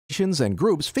and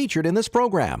groups featured in this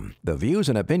program. The views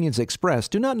and opinions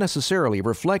expressed do not necessarily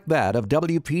reflect that of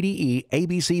WPDE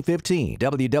ABC 15,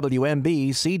 WWMB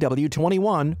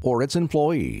CW21, or its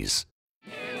employees.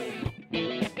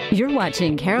 You're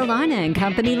watching Carolina and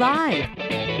Company Live.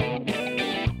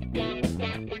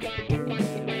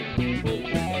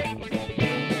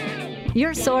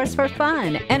 Your source for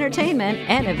fun, entertainment,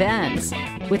 and events.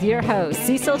 With your hosts,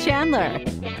 Cecil Chandler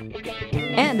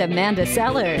and Amanda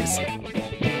Sellers.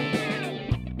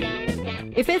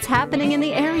 If it's happening in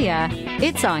the area,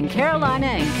 it's on Carolina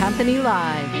and Company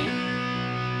Live.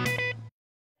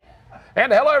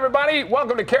 And hello, everybody.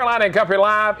 Welcome to Carolina and Company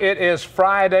Live. It is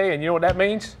Friday, and you know what that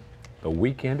means? The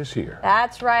weekend is here.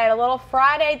 That's right. A little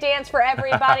Friday dance for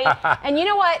everybody. And you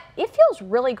know what? It feels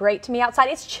really great to me outside.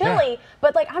 It's chilly,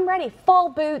 but like I'm ready. Fall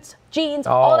boots, jeans,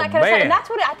 all that kind of stuff. And that's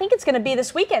what I think it's going to be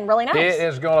this weekend. Really nice. It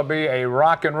is going to be a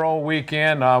rock and roll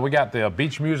weekend. We got the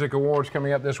Beach Music Awards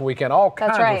coming up this weekend. All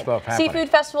kinds of stuff happening. Seafood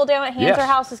Festival down at Hanser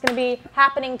House is going to be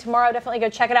happening tomorrow. Definitely go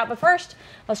check it out. But first,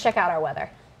 let's check out our weather.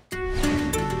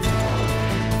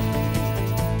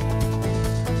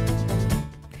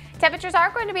 Temperatures are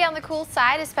going to be on the cool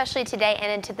side, especially today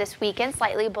and into this weekend,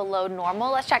 slightly below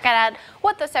normal. Let's check out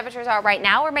what those temperatures are right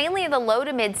now. We're mainly in the low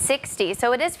to mid 60s,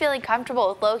 so it is feeling comfortable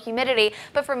with low humidity,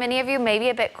 but for many of you, maybe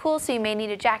a bit cool, so you may need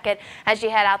a jacket as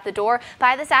you head out the door.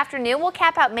 By this afternoon, we'll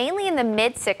cap out mainly in the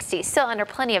mid 60s, still under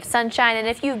plenty of sunshine, and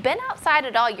if you've been outside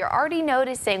at all, you're already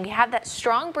noticing we have that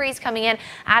strong breeze coming in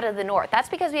out of the north. That's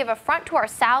because we have a front to our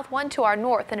south, one to our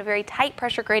north, and a very tight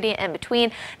pressure gradient in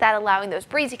between, that allowing those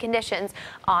breezy conditions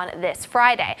on this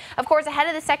Friday. Of course, ahead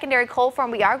of the secondary cold front,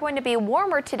 we are going to be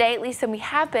warmer today, at least than we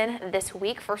have been this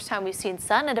week. First time we've seen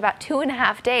sun in about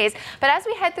 2.5 days. But as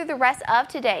we head through the rest of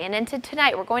today and into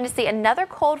tonight, we're going to see another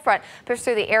cold front push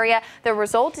through the area. The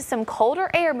result is some colder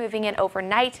air moving in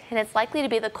overnight, and it's likely to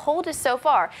be the coldest so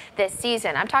far this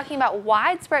season. I'm talking about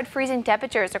widespread freezing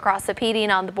temperatures across the PD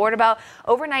and on the border belt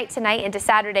overnight tonight into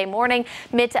Saturday morning,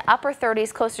 mid to upper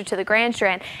 30s closer to the Grand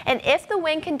Strand. And if the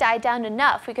wind can die down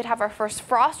enough, we could have our first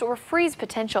frost or freeze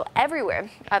potential everywhere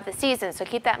of the season. So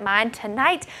keep that in mind.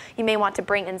 Tonight, you may want to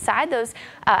bring inside those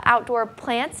outdoor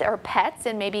plants or pets,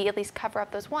 and maybe at least cover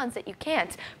up those ones that you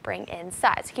can't bring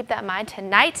inside. So keep that in mind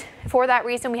tonight. For that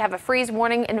reason, we have a freeze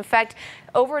warning in effect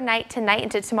overnight tonight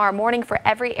into tomorrow morning for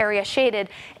every area shaded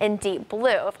in deep blue.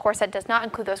 Of course, that does not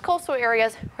include those coastal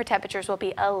areas where temperatures will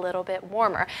be a little bit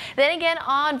warmer. Then again,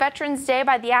 on Veterans Day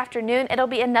by the afternoon, it'll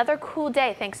be another cool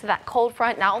day thanks to that cold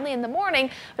front, not only in the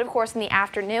morning, but of course in the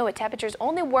afternoon, with temperatures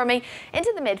only warming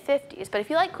into the mid 50s. But if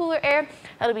you like cooler air,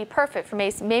 it'll be perfect for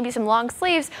maybe some long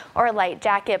sleeves or a light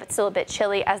jacket, but still a bit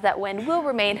chilly as that wind will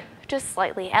remain just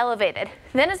slightly elevated.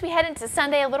 Then as we head into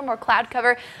Sunday, a little more cloud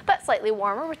cover, but slightly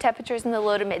warmer with temperatures in the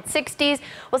low to mid 60s.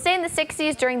 We'll stay in the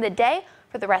 60s during the day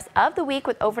for the rest of the week,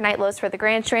 with overnight lows for the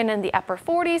Grand Strand in the upper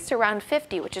 40s to around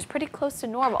 50, which is pretty close to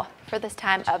normal for this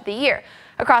time of the year.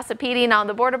 Across the PD and on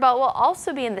the border belt, we'll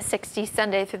also be in the 60s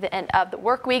Sunday through the end of the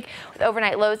work week, with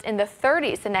overnight lows in the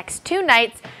 30s the next 2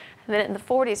 nights, and then in the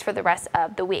 40s for the rest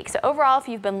of the week. So overall, if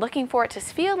you've been looking for it to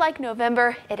feel like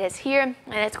November, it is here, and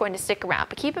it's going to stick around.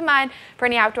 But keep in mind, for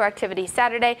any outdoor activities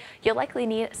Saturday, you'll likely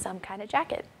need some kind of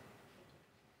jacket.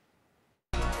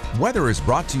 Weather is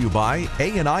brought to you by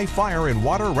A&I Fire and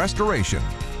Water Restoration.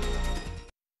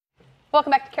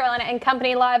 Welcome back to Carolina and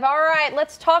Company Live. All right,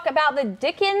 let's talk about the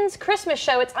Dickens Christmas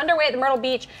Show. It's underway at the Myrtle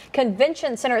Beach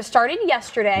Convention Center. It started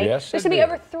yesterday. Yes, There's going to be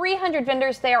over 300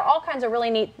 vendors there, all kinds of really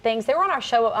neat things. They were on our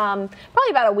show probably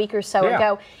about a week or so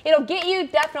ago. It'll get you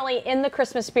definitely in the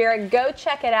Christmas spirit. Go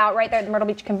check it out right there at the Myrtle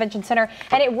Beach Convention Center.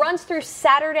 And it runs through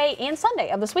Saturday and Sunday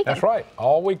of this weekend. That's right,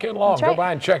 all weekend long. That's right. Go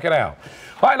by and check it out.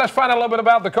 All right, let's find out a little bit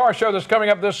about the car show that's coming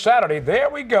up this Saturday. There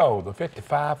we go, the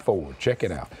 55 Ford. Check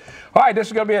it out. All right, this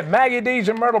is going to be at Maggie D's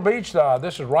in Myrtle Beach.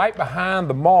 This is right behind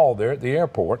the mall there at the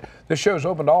airport. This show is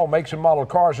open to all makes and model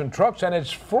cars and trucks, and it's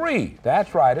free.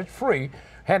 That's right, it's free.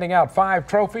 Handing out 5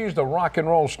 trophies. The rock and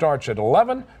roll starts at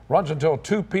 11, runs until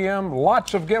 2 p.m.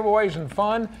 Lots of giveaways and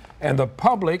fun, and the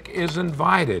public is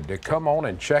invited to come on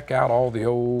and check out all the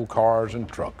old cars and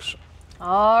trucks.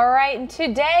 All right, and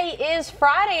today is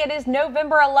Friday. It is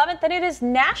November 11th, and it is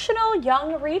National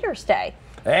Young Readers Day.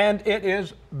 And it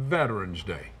is Veterans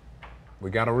Day. We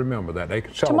got to remember that. They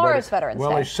can celebrate. Tomorrow's Veterans Day.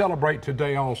 Well, they celebrate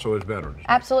today also as Veterans Day.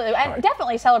 Absolutely. And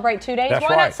definitely celebrate 2 days. That's Why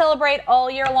right. not celebrate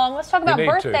all year long? Let's talk about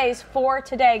birthdays for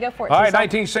today. Go for it. All right,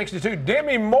 Cecil. 1962,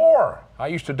 Demi Moore. I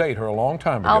used to date her a long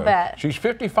time ago. I'll bet. She's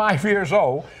 55 years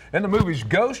old. In the movies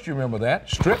Ghost, you remember that?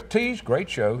 Striptease, great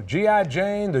show. G.I.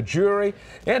 Jane, The Jury,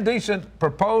 Indecent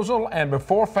Proposal, and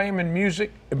before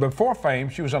fame,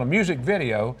 she was on a music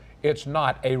video it's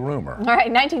not a rumor. All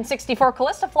right, 1964,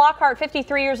 Callista Flockhart,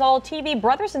 53 years old, TV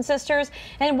Brothers and Sisters,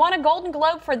 and won a Golden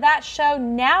Globe for that show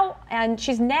now, and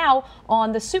she's now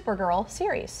on the Supergirl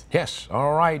series. Yes,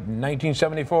 all right,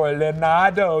 1974,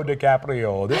 Leonardo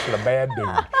DiCaprio. This is a bad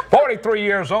dude. 43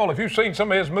 years old. If you've seen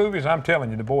some of his movies, I'm telling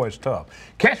you, the boy is tough.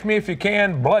 Catch Me If You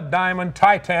Can, Blood Diamond,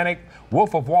 Titanic,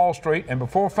 Wolf of Wall Street, and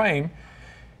before fame,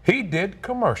 he did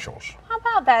commercials. How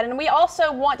about that? And we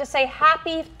also want to say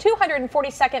happy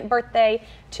 242nd birthday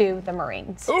to the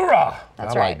Marines. Hoorah!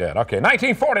 That's I right. like that. Okay,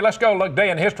 1940, let's go look day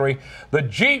in history. The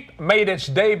Jeep made its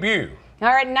debut. All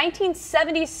right,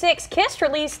 1976, Kiss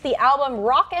released the album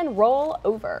Rock and Roll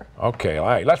Over. Okay, all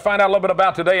right, let's find out a little bit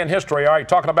about today in history. All right,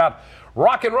 talking about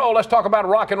rock and roll, let's talk about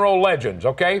rock and roll legends,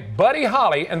 okay? Buddy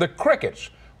Holly and the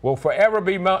Crickets will forever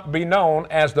be known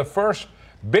as the first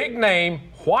big name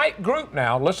white group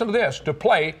now, listen to this, to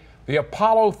play the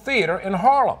Apollo Theater in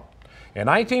Harlem. In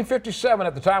 1957,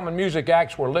 at the time when music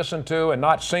acts were listened to and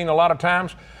not seen a lot of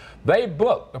times,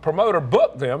 the promoter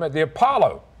booked them at the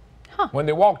Apollo. When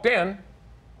they walked in,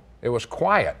 it was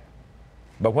quiet.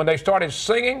 But when they started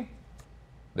singing,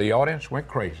 the audience went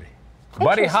crazy.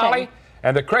 Buddy Holly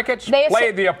and the Crickets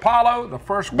played the Apollo, the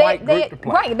first white group to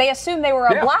play. Right, they assumed they were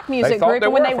a black music group,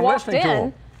 and when they walked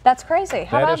in, that's crazy.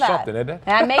 How about that? That is something, isn't it?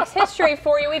 That makes history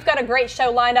for you. We've got a great show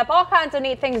lined up, all kinds of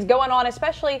neat things going on,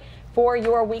 especially for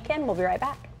your weekend. We'll be right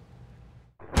back.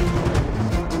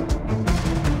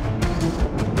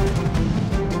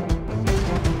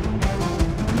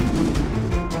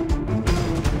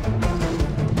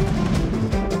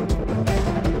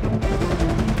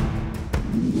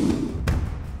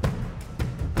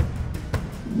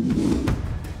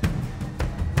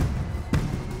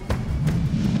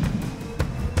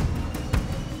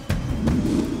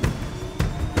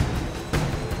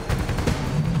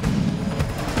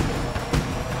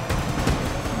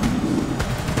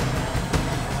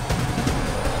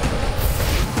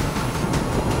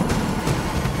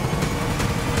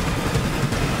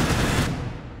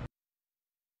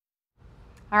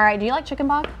 All right, do you like chicken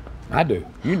bog? I do.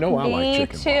 You know I like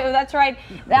chicken Me too, that's right.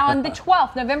 Now on the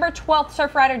 12th, November 12th,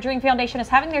 Surf Rider Dream Foundation is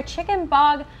having their Chicken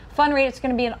Bog fundraiser. It's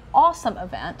going to be an awesome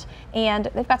event, and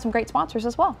they've got some great sponsors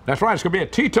as well. That's right. It's going to be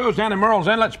at Tito's down in Merle's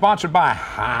Inlet, sponsored by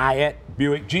Hyatt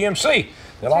Buick GMC.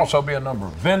 There'll also be a number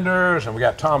of vendors, and we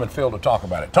got Tom and Phil to talk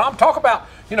about it. Tom, talk about,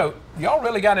 you know, y'all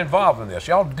really got involved in this.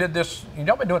 Y'all did this,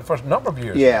 y'all been doing it for a number of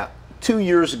years. Yeah. 2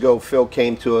 years ago, Phil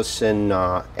came to us and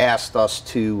asked us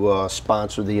to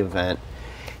sponsor the event.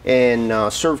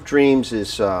 And Surf Dreams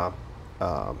is an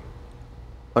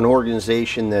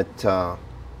organization that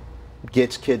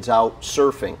gets kids out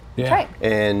surfing, Yeah.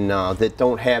 and that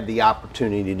don't have the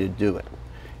opportunity to do it.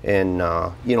 And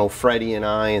you know, Freddie and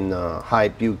I and the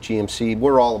Hyatt Buick GMC,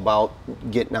 we're all about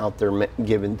getting out there,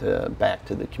 giving back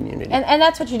to the community. And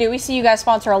that's what you do. We see you guys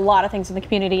sponsor a lot of things in the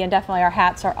community, and definitely our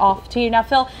hats are off to you. Now,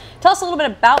 Phil, tell us a little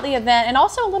bit about the event and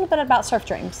also a little bit about Surf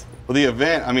Dreams. Well, the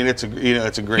event, I mean, it's a great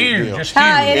deal. Just huge.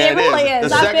 It really is.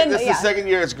 This is the second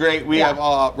year it's great. We have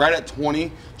right at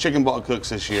 20 chicken bog cooks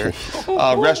this year.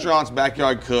 Restaurants,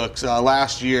 backyard cooks.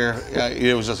 Last year,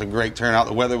 it was just a great turnout.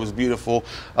 The weather was beautiful.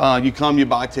 You come, you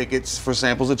buy tickets for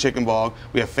samples of chicken bog.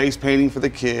 We have face painting for the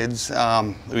kids.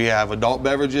 We have adult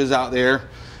beverages out there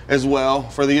as well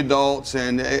for the adults,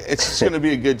 and it's just going to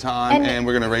be a good time, and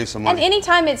we're going to raise some money. And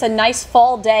anytime it's a nice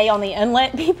fall day on the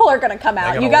inlet, people are going to come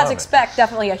out. You guys expect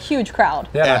definitely a huge crowd.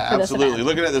 Yeah, for this absolutely. event.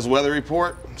 Looking at this weather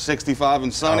report, 65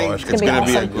 and sunny. Oh, it's it's gonna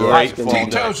going to be a great fall day.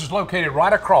 Tito's is located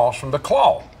right across from the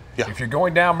Claw. Yeah. If you're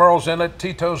going down Merle's Inlet,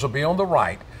 Tito's will be on the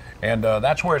right, and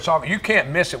that's where it's all. You can't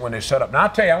miss it when they set up. Now, I'll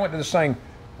tell you, I went to this thing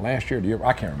last year,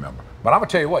 I can't remember. But I'm going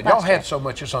to tell you what, y'all had so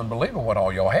much, it's unbelievable what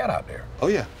all y'all had out there. Oh,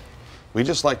 yeah. We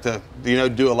just like to,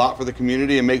 do a lot for the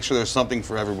community and make sure there's something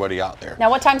for everybody out there. Now,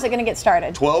 what time is it going to get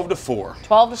started? 12 to 4.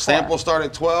 12 to 4. Samples start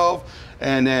at 12,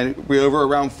 and then we're over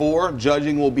around 4.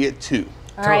 Judging will be at 2.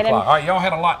 All right, all right, y'all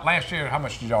had a lot last year. How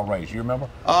much did y'all raise? You remember?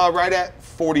 Right at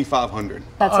 $4,500.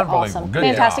 That's awesome. Good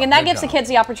Fantastic. job. And that Good gives job. the kids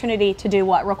the opportunity to do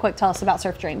what? Real quick, tell us about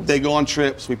Surf Dreams. They go on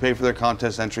trips. We pay for their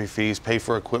contest entry fees, pay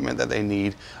for equipment that they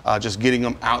need. Just getting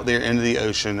them out there into the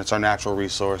ocean. It's our natural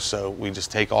resource, so we just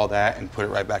take all that and put it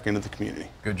right back into the community.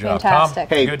 Good job, Fantastic.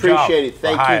 Tom. Hey, Good appreciate job. it.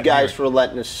 Thank you guys for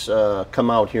letting us come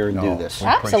out here and do this.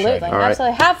 Absolutely. Appreciate it. All right.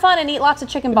 Absolutely. Have fun and eat lots of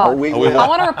chicken bog. We I will.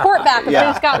 want to report back if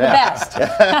who's got the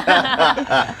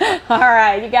best. All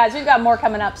right, you guys, we've got more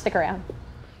coming up. Stick around.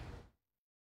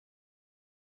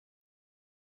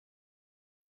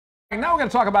 Now we're going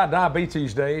to talk about diabetes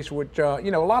these days, which,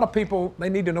 you know, a lot of people, they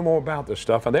need to know more about this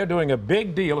stuff, and they're doing a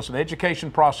big deal. It's an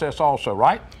education process also,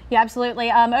 right? Yeah,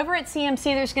 absolutely. Over at CMC,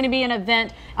 there's going to be an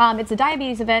event. It's a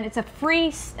diabetes event. It's a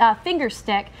free finger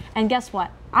stick. And guess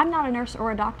what? I'm not a nurse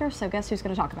or a doctor, so guess who's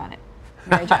going to talk about it?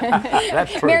 Mary Jo.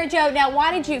 That's true. Mary Jo, now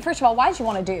first of all, why did you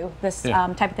want to do this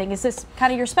type of thing? Is this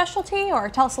kind of your specialty, or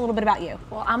tell us a little bit about you?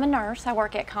 Well, I'm a nurse. I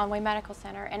work at Conway Medical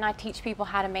Center, and I teach people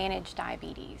how to manage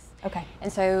diabetes. Okay.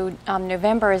 And so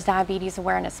November is Diabetes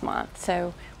Awareness Month,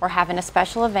 so we're having a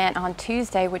special event on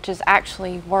Tuesday, which is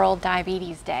actually World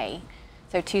Diabetes Day.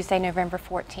 So Tuesday, November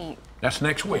 14th. That's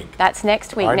next week. That's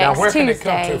next week, All right, next now where Tuesday. can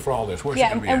it come to for all this? Where's it Yeah,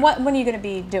 gonna be and at? when are you going to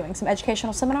be doing? Some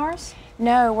educational seminars?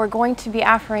 No, we're going to be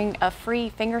offering a free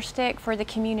finger stick for the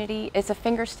community. It's a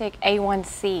finger stick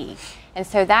A1C. And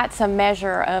so that's a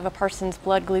measure of a person's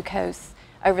blood glucose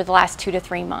over the last 2 to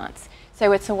 3 months.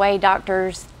 So it's a way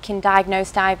doctors can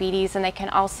diagnose diabetes, and they can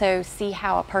also see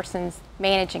how a person's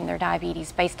managing their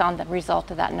diabetes based on the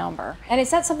result of that number. And is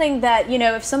that something that, you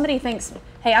know, if somebody thinks,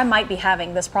 hey, I might be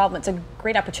having this problem, it's a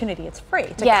great opportunity. It's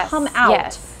free to come out.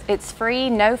 Yes, it's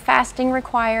free, no fasting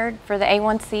required for the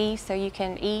A1C, so you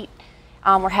can eat.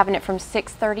 We're having it from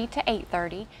 6:30 to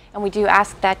 8:30, and we do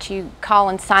ask that you call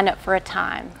and sign up for a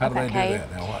time. How do they do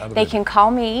that now? How do They do can call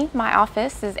me. My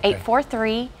office is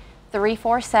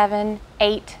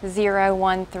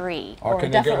 843-347-8013. Or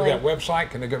can they go to that website?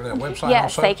 Can they go to that website Yes,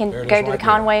 also? they can There it go is to the right there.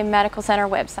 Conway Medical Center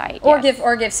website. Or yes.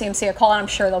 give CMC a call, and I'm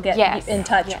sure they'll get in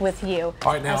touch with you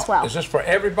All right, now, as well. is this for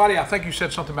everybody? I think you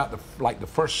said something about the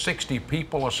first 60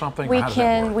 people or something. How does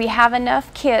that work? We have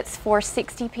enough kits for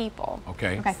 60 people.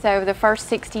 Okay. So the first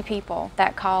 60 people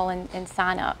that call and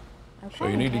sign up. So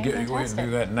you need to go ahead and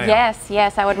do that now.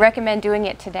 Yes, I would recommend doing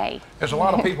it today. There's a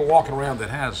lot of people walking around that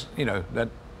has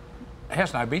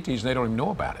diabetes and they don't even know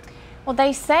about it. Well,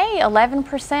 they say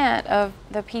 11% of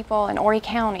the people in Horry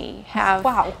County have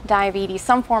diabetes,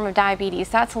 some form of diabetes.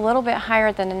 That's a little bit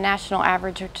higher than the national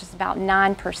average, which is about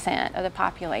 9% of the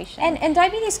population. And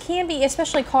diabetes can be,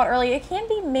 especially caught early, it can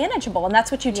be manageable, and that's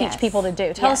what you teach people to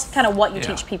do. Tell us kind of what you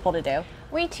teach people to do.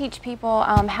 We teach people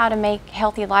how to make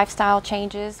healthy lifestyle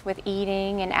changes with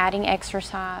eating and adding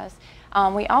exercise.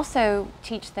 We also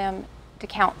teach them to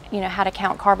count, how to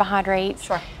count carbohydrates.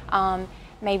 Sure.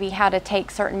 Maybe how to take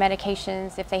certain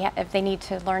medications if they need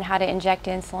to learn how to inject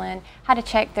insulin, how to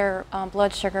check their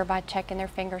blood sugar by checking their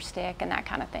finger stick and that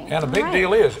kind of thing. And the big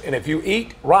deal is, and if you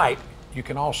eat right, you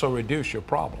can also reduce your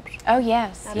problems. Oh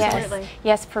yes, absolutely.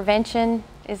 Yes, prevention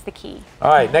is the key.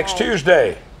 All right, next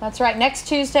Tuesday. That's right, next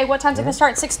Tuesday. What time's it going to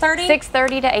start? 6:30?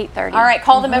 6:30 to 8:30. All right,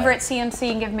 call them over at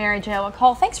CMC and give Mary Jo a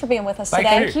call. Thanks for being with us today.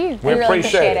 Thank you. We really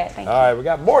appreciate it. Thank you. All right, we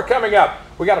got more coming up.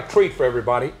 We got a treat for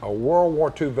everybody. A World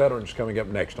War II veteran's coming up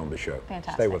next on the show.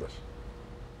 Fantastic. Stay with us.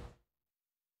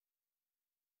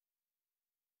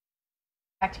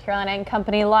 Back to Carolina and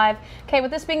Company Live. Okay,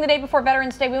 with this being the day before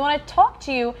Veterans Day, we want to talk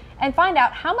to you and find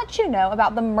out how much you know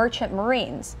about the Merchant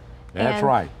Marines. That's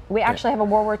right. We actually have a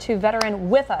World War II veteran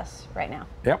with us right now.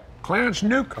 Yep, Clarence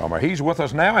Newcomer. He's with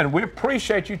us now, and we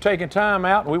appreciate you taking time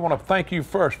out. And we want to thank you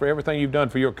first for everything you've done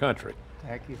for your country.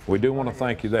 Thank you. We do want to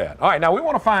thank you that. All right, now we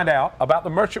want to find out about the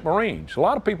Merchant Marines. A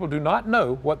lot of people do not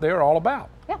know what they're all about.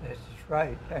 Yeah. This is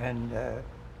right. And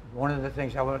one of the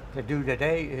things I want to do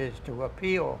today is to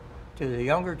appeal to the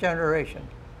younger generation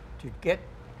to get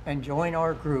and join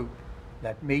our group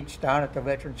that meets down at the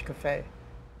Veterans Cafe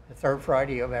the third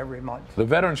Friday of every month. The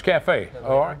Veterans Cafe.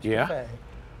 All right, Veterans Cafe.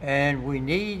 And we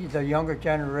need the younger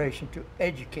generation to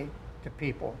educate the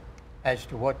people as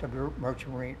to what the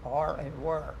Merchant Marine are and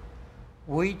were.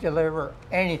 We deliver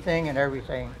anything and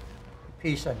everything,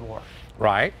 peace and war.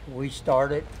 Right. We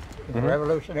started in the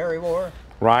Revolutionary War.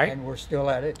 Right. And we're still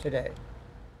at it today.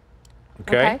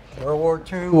 Okay. World War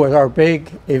II was our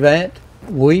big event.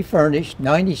 We furnished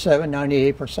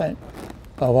 98%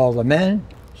 of all the men,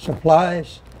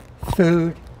 supplies,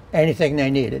 food, anything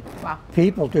they needed. Wow.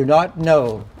 People do not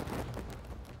know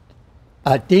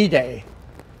at D-Day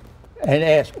and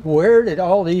ask, where did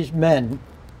all these men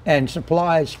and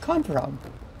supplies come from?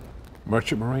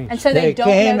 Merchant Marines. And so they don't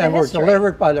came know and the were history.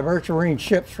 delivered by the Merchant Marine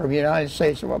ships from the United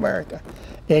States of America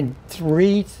in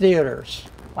 3 theaters.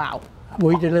 Wow.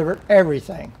 We delivered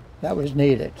everything that was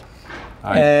needed.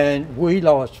 And we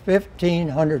lost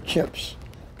 1,500 ships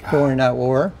during that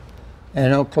war,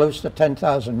 and close to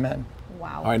 10,000 men.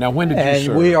 Wow. All right, now when did you serve?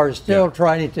 And we are still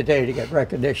trying today to get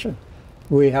recognition.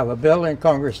 We have a bill in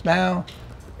Congress now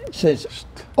since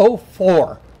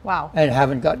 '04. Wow. And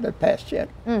haven't gotten it passed yet.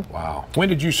 Wow. When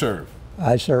did you serve?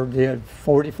 I served in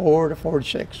 44 to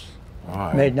 46. All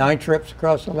right. Made 9 trips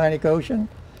across the Atlantic Ocean.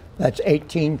 That's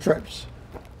 18 trips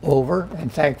over,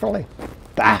 and thankfully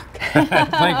back.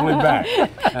 Thankfully back.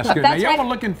 That's good. Now, That's y'all right. are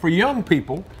looking for young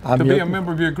people I'm to be a young.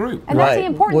 member of your group. And that's the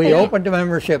important we thing. opened the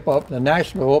membership up, the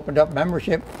National opened up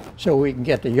membership so we can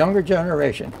get the younger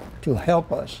generation to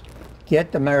help us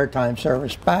get the maritime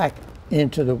service back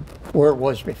into where it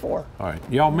was before. All right.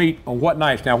 Y'all meet on what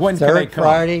nights now? When can they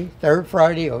come? Third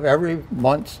Friday of every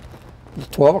month. It's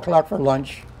 12 o'clock for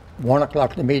lunch. 1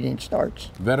 o'clock the meeting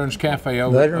starts. Veterans Cafe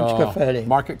over Veterans Cafe.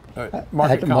 Market At the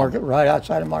Common. market, right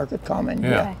outside of Market Common.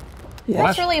 Yeah. Yeah.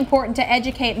 That's really important to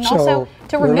educate and So, also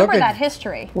to we're remember looking- that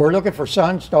history. We're looking for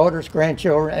sons, daughters,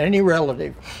 grandchildren, any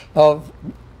relative of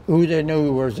who they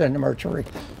knew was in the merchantry,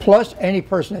 plus any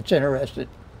person that's interested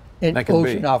in That can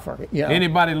be. oceanography. You know,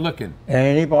 Anybody looking?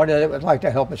 anybody that would like to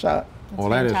help us out. Well,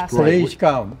 that is fantastic. great. Please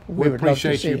come. We would love to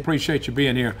appreciate see you. Appreciate you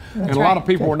being here. And a right. lot of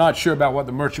people were not sure about what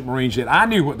the Merchant Marines did. I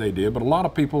knew what they did, but a lot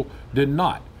of people did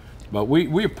not. But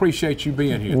we appreciate you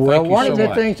being here. Well, Thank you one so of the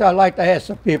much. things I like to ask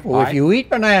the people, All if right. you eat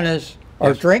bananas or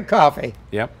Yes. drink coffee,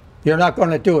 Yep. you're not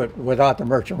going to do it without the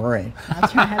Merchant Marine.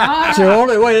 That's right. It's the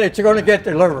only way that you're going to get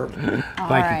delivered. Thank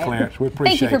right. you, Clarence. We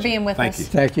appreciate Thank you for being with Thank us. you.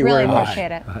 Thank you really very much.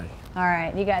 appreciate it. All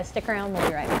right, you guys stick around. We'll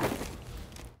be right back.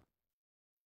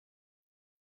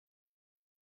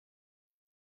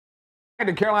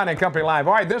 To Carolina and Company Live.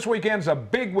 All right, this weekend's a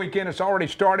big weekend. It's already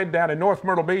started down in North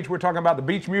Myrtle Beach. We're talking about the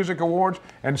Beach Music Awards.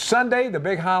 And Sunday, the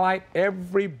big highlight,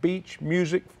 every beach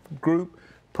music group,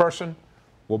 person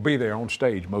will be there on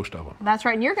stage, most of them. That's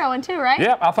right, and you're going too, right?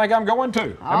 Yep, I think I'm going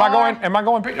too. Am I All going? right. Am I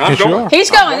going? I'm going. He's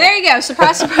going. There you go.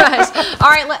 Surprise, surprise. All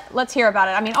right, let's hear about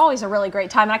it. I mean, always a really great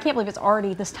time, and I can't believe it's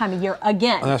already this time of year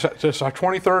again. It's our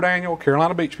 23rd annual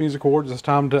Carolina Beach Music Awards. It's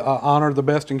time to honor the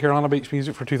best in Carolina Beach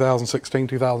music for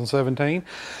 2016-2017.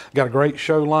 Got a great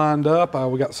show lined up.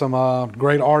 We got some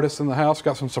great artists in the house.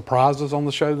 Got some surprises on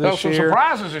the show this some year.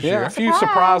 surprises this year. Yeah, a few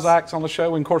surprise acts on the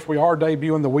show. And of course, we are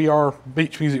debuting the We Are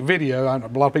Beach Music video.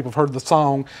 A lot of people have heard the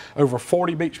song. Over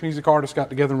 40 beach music artists got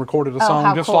together and recorded a song,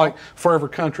 how just cool. like Forever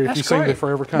Country. That's if you've seen great. the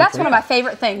Forever Country. That's one of my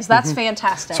favorite things. That's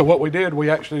fantastic. So what we did, we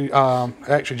actually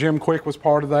Jim Quick was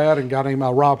part of that, and got him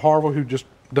Rob Harville, who just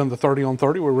done the 30 on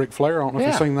 30 with Ric Flair. I don't know if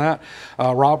you've seen that.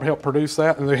 Rob helped produce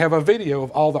that, and they have a video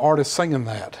of all the artists singing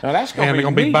that. Now that's going to and be they're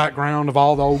going to be neat. background of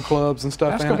all the old clubs and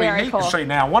stuff. That's down going to be there. Very neat cool. to see.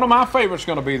 Now, one of my favorites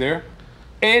going to be there,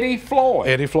 Eddie Floyd.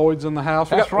 Eddie Floyd's in the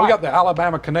house. That's We right. got the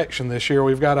Alabama connection this year.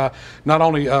 We've got not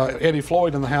only Eddie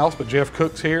Floyd in the house, but Jeff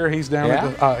Cook's here. He's down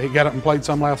at the, he got up and played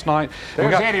some last night.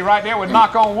 And There's Eddie right there with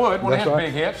Knock on Wood, one of That's his right.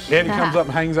 big hits. Eddie comes up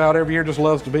and hangs out every year, just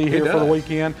loves to be here for the does.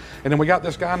 weekend. And then we got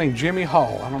this guy named Jimmy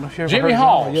Hall. I don't know if you ever Jimmy heard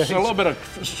Hall. of him. Yeah, So a little bit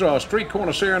of street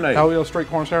corner serenade. Oh, yeah, street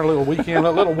corner center, a little weekend,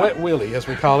 a little wet willy, as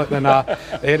we call it. And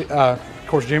Eddie, of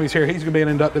course, Jimmy's here. He's going to be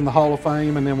inducted in the Hall of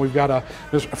Fame. And then we've got a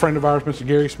friend of ours, Mr.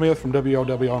 Gary Smith from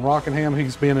WLW on Rockingham.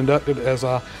 He's being inducted as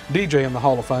a DJ in the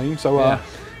Hall of Fame. So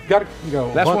got to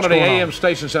go. That's one of the AM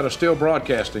stations that are still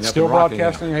broadcasting. Still up in Rockingham.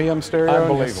 broadcasting AM stereo.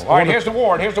 Unbelievable. All right, here's the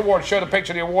award. Here's the award. Show the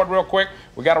picture of the award real quick.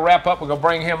 We got to wrap up. We're going to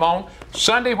bring him on.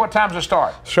 Sunday, what time does it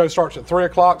start? Show starts at 3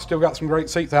 o'clock. Still got some great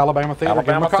seats. Alabama Theater. Give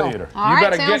 'em Alabama a call. Theater. All You right,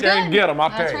 better get sounds there good. and get them, I'll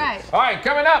That's tell you. right. All right,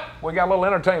 coming up, we got a little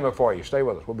entertainment for you. Stay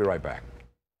with us. We'll be right back.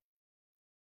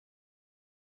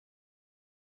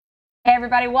 Hey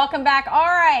everybody, welcome back. All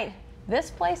right,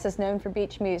 this place is known for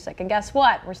beach music, and guess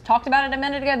what? We talked about it a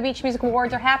minute ago. The Beach Music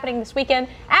Awards are happening this weekend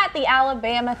at the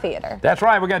Alabama Theater. That's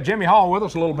right. We got Jimmy Hall with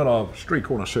us. A little bit of street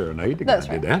corner serenade. The guy That's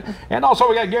did right. that. And also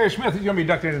we got Gary Smith. He's going to be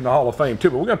inducted into the Hall of Fame too.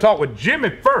 But we're going to talk with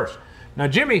Jimmy first. Now,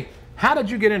 Jimmy, how did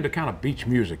you get into kind of beach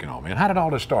music and all, man? How did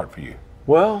all this start for you?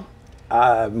 Well,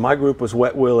 my group was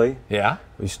Wet Willie. Yeah.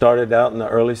 We started out in the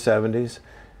early 70s,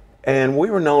 and we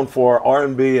were known for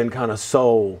R&B and kind of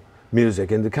soul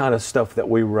music and the kind of stuff that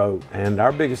we wrote. And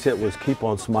our biggest hit was Keep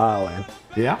on Smiling.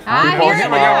 Yeah. I Keep on hear Smiling.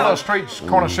 it We got a now. little street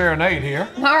corner serenade here.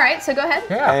 All right, so go ahead.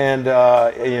 Yeah. And,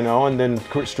 and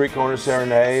then Street Corner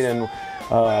Serenade and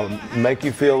Make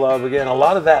You Feel Love Again. A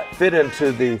lot of that fit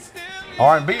into the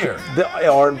R&B here. The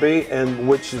R&B, and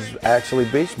which is actually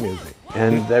beach music.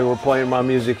 And they were playing my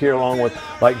music here along with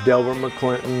like Delbert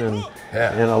McClinton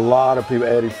and a lot of people,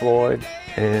 Eddie Floyd.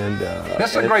 And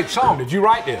That's a great song. Did you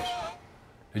write this?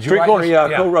 Did you Street write Corner, this? yeah,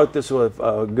 I co-wrote this with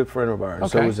a good friend of ours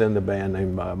Okay. who was in the band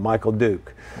named Michael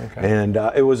Duke. Okay. And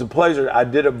it was a pleasure. I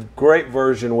did a great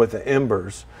version with the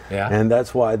Embers. Yeah. And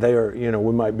that's why they are,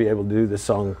 we might be able to do this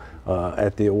song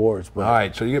at the awards. But All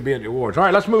right, so you'll be at the awards. All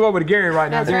right, let's move over to Gary right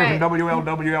now. That's Gary right. from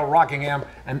WLWL Rockingham,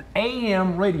 an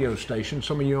AM radio station.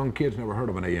 Some of you young kids never heard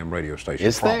of an AM radio station.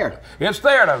 It's there. It's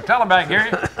there, though. Tell them about it,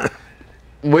 Gary.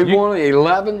 We've won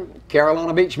 11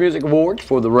 Carolina Beach Music Awards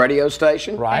for the radio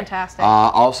station. Right. Fantastic.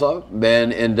 Also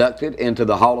been inducted into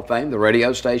the Hall of Fame, the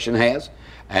radio station has.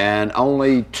 and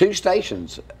only 2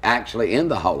 stations actually in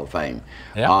the Hall of Fame.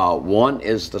 Yeah. One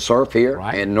is the Surf here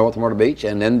in North Myrtle Beach,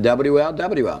 and then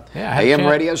WLWL. Yeah, AM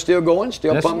radio still going,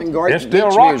 still pumping great It's still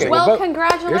beach rocking. music. Well,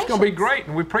 congratulations. It's going to be great,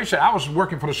 and we appreciate it. I was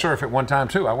working for the Surf at one time,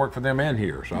 too. I worked for them and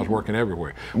here, so I was working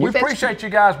everywhere. We appreciate you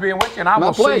guys being with you, and I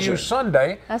will see you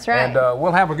Sunday. That's right. And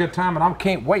we'll have a good time, and I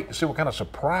can't wait to see what kind of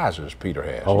surprises Peter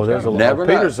has. Oh, there's a lot. Never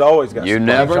know. Peter's always got You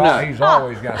surprises. never know. He's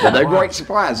always got But they're great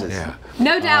surprises. Yeah.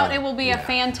 No doubt it will be a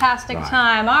fantastic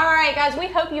time. All right, guys, we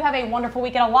hope you have a wonderful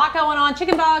weekend. A lot going on.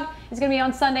 Chicken Dog is going to be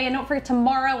on Sunday. And don't forget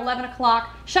tomorrow, 11 o'clock,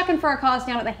 Shucking for a Cause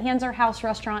down at the Hanser House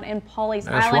Restaurant in Pawleys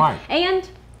Island. Right. And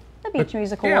the Beach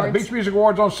Music Yeah, Awards. the Beach Music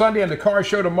Awards on Sunday and the car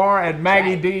show tomorrow at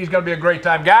Maggie D's. Going to be a great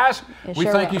time. Guys, we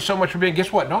sure thank will. you so much for being.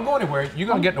 Guess what? Don't go anywhere. You're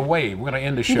going to get to wave. We're going to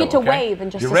end the show. You get to okay? wave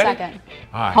in just You a ready? second.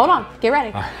 All right. Hold on. Get ready.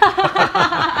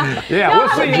 Yeah, we'll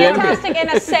see you. Fantastic and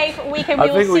a safe weekend. I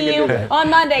We will think we see can you do that. on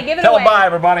Monday. Give it Tell away. them bye,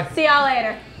 everybody. See y'all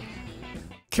later.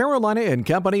 Carolina and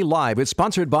Company Live is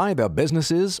sponsored by the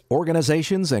businesses,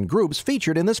 organizations, and groups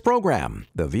featured in this program.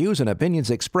 The views and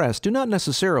opinions expressed do not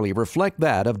necessarily reflect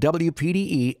that of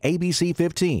WPDE ABC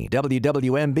 15,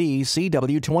 WWMB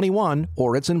CW 21,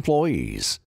 or its employees.